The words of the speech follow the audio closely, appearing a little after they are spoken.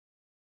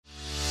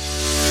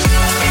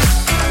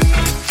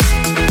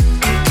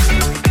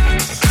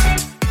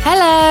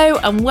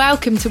and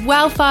welcome to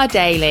Wellfar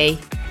Daily.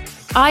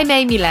 I'm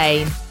Amy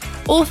Lane,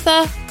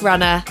 author,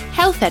 runner,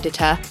 health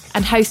editor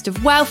and host of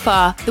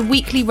Wellfar, the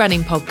weekly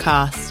running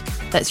podcast.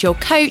 That's your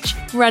coach,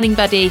 running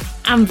buddy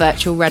and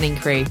virtual running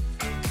crew.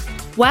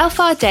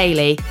 Wellfar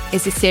Daily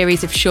is a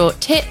series of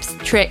short tips,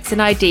 tricks and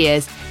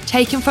ideas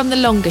taken from the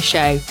longer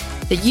show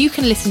that you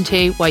can listen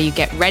to while you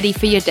get ready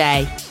for your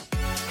day.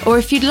 Or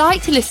if you'd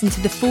like to listen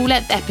to the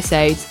full-length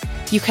episodes,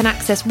 you can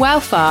access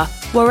Wellfar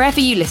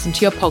wherever you listen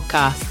to your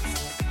podcasts.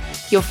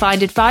 You'll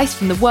find advice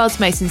from the world's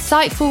most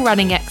insightful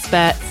running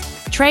experts,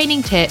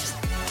 training tips,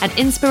 and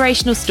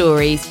inspirational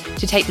stories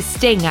to take the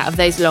sting out of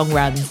those long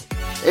runs.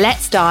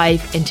 Let's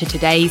dive into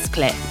today's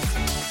clip.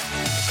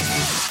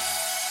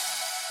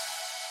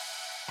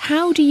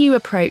 How do you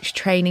approach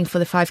training for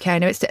the 5K? I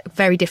know it's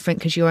very different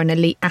because you're an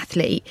elite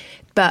athlete,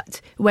 but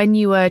when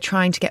you are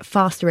trying to get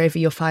faster over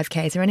your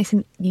 5K, is there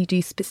anything you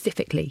do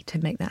specifically to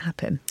make that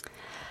happen?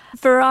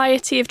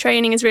 Variety of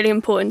training is really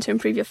important to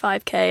improve your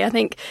 5K. I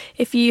think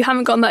if you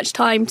haven't got much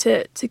time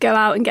to go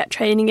out and get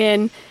training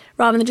in,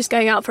 rather than just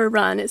going out for a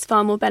run, it's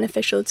far more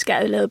beneficial to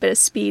get a little bit of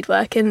speed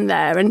work in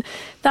there. And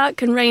that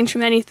can range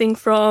from anything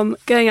from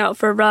going out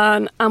for a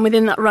run and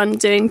within that run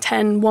doing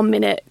 10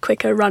 1-minute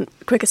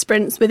quicker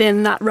sprints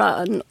within that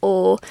run,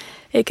 or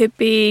it could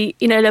be,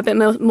 a little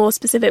bit more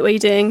specific where you're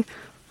doing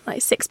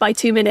like 6 by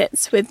 2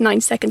 minutes with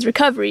 90 seconds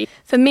recovery.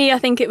 For me, I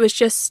think it was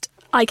just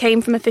I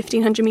came from a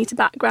 1500 metre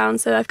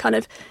background, so I've kind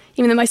of,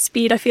 even though my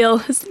speed I feel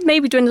has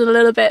maybe dwindled a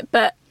little bit,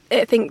 but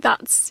I think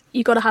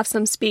you've got to have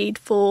some speed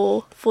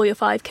for your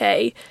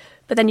 5K,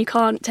 but then you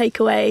can't take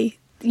away,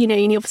 you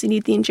obviously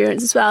need the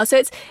endurance as well.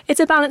 So it's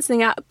a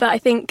balancing act, but I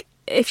think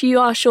if you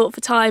are short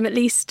for time, at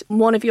least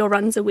one of your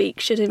runs a week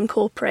should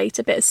incorporate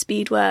a bit of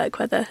speed work,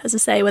 whether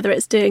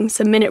it's doing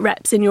some minute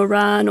reps in your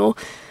run or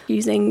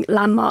using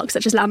landmarks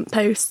such as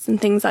lampposts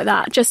and things like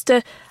that, just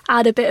to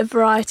add a bit of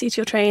variety to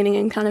your training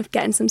and kind of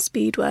getting some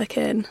speed work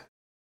in.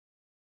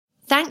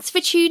 Thanks for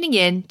tuning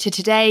in to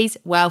today's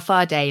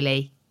Wellfar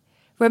Daily.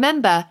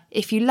 Remember,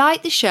 if you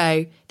like the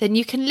show, then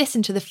you can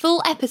listen to the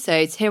full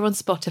episodes here on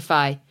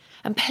Spotify.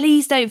 And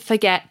please don't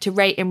forget to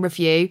rate and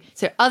review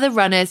so other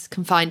runners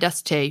can find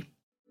us too.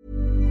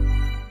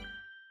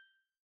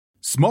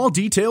 Small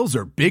details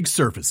are big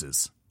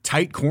surfaces.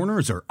 Tight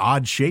corners are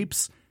odd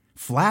shapes.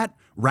 Flat,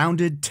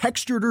 rounded,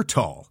 textured, or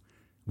tall.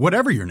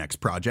 Whatever your next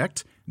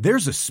project,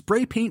 there's a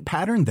spray paint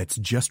pattern that's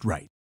just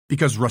right.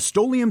 Because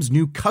Rust-Oleum's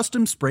new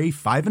Custom Spray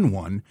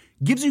 5-in-1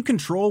 gives you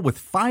control with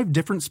 5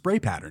 different spray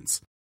patterns.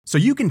 So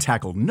you can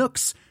tackle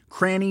nooks,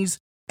 crannies,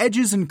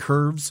 edges, and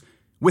curves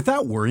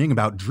without worrying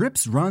about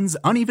drips, runs,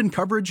 uneven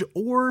coverage,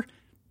 or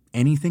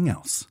anything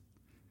else.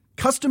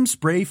 Custom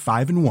Spray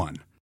 5-in-1.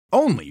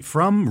 Only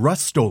from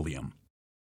Rust-Oleum.